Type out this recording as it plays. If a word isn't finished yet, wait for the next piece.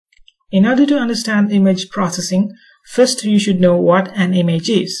In order to understand image processing, first you should know what an image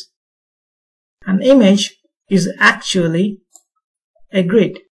is. An image is actually a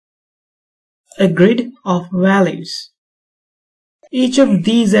grid of values. Each of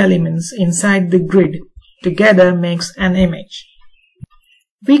these elements inside the grid together makes an image.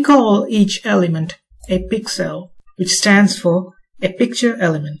 We call each element a pixel, which stands for a picture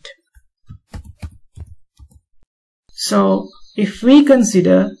element. So, if we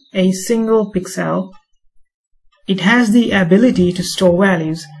consider a single pixel, it has the ability to store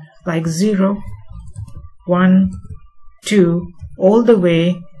values like 0, 1, 2, all the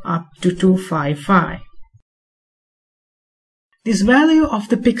way up to 255. This value of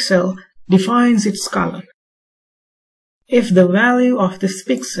the pixel defines its color. If the value of this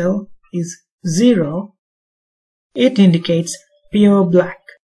pixel is 0, it indicates pure black.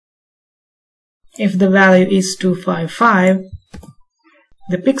 If the value is 255,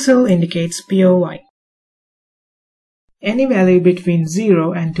 the pixel indicates pure white. Any value between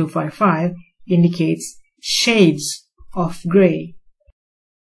 0 and 255 indicates shades of gray.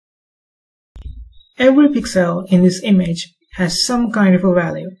 Every pixel in this image has some kind of a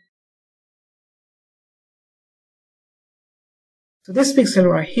value. So this pixel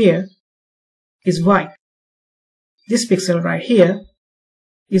right here is white. This pixel right here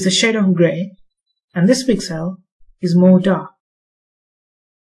is a shade of gray, and this pixel is more dark.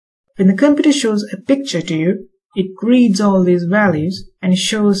 When the computer shows a picture to you, it reads all these values and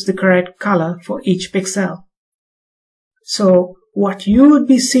shows the correct color for each pixel. So what you would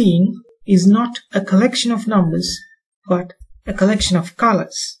be seeing is not a collection of numbers, but a collection of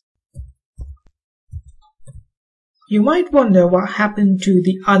colors. You might wonder what happened to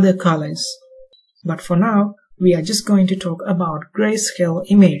the other colors, but for now we are just going to talk about grayscale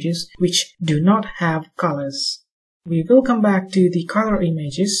images which do not have colors. We will come back to the color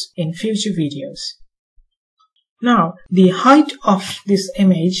images in future videos. Now, the height of this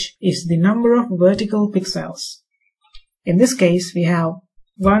image is the number of vertical pixels. In this case, we have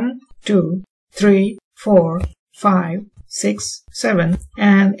 1, 2, 3, 4, 5, 6, 7,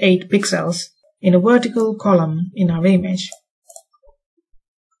 and 8 pixels in a vertical column in our image.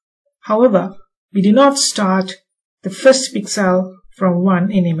 However, we do not start the first pixel from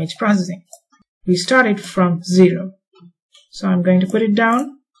 1 in image processing. We start it from 0. So I'm going to put it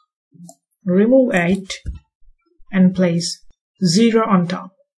down, remove 8, and place 0 on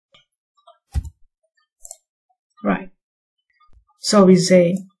top. Right. So we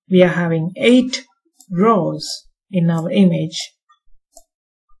say we are having 8 rows in our image,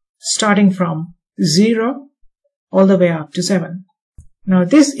 starting from 0 all the way up to 7. Now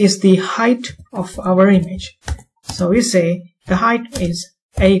this is the height of our image. So we say the height is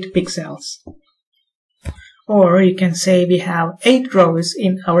 8 pixels. Or you can say we have 8 rows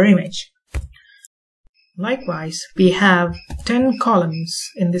in our image. Likewise, we have 10 columns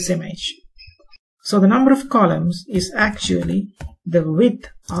in this image. So the number of columns is actually the width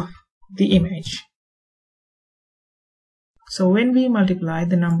of the image. So when we multiply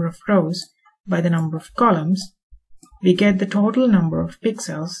the number of rows by the number of columns, we get the total number of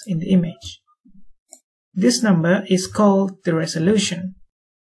pixels in the image. This number is called the resolution.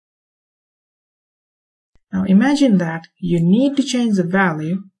 Now imagine that you need to change the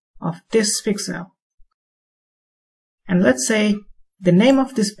value of this pixel. And let's say the name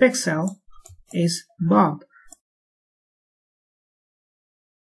of this pixel is Bob.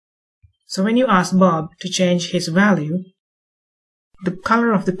 So when you ask Bob to change his value, the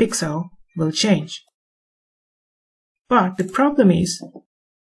color of the pixel will change. But the problem is,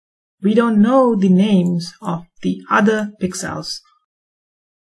 we don't know the names of the other pixels.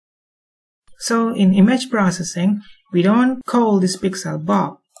 So in image processing, we don't call this pixel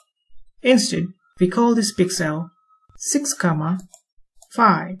Bob. Instead, we call this pixel 6,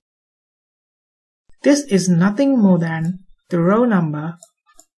 5. This is nothing more than the row number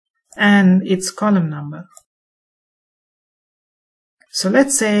and its column number. So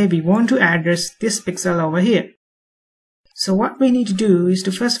let's say we want to address this pixel over here. So what we need to do is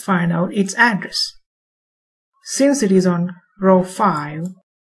to first find out its address. Since it is on row 5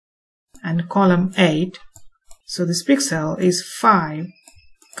 and column 8, so this pixel is 5,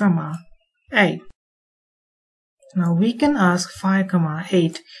 8. Now we can ask 5,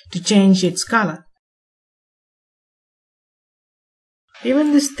 8 to change its color.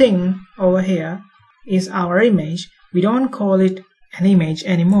 Even this thing over here is our image. We don't call it an image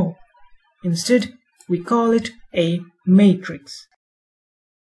anymore. Instead, we call it a matrix.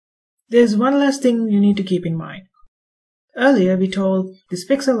 There's one last thing you need to keep in mind. Earlier we told this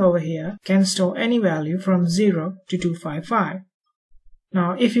pixel over here can store any value from 0 to 255.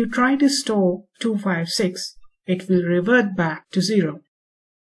 Now if you try to store 256, it will revert back to 0.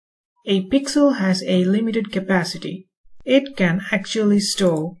 A pixel has a limited capacity. It can actually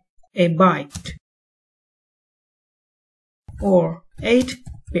store a byte or 8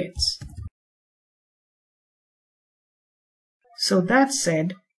 bits. So that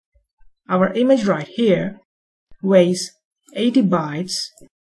said, our image right here weighs 80 bytes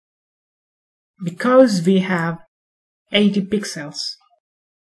because we have 80 pixels.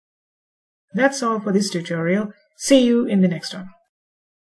 That's all for this tutorial. See you in the next one.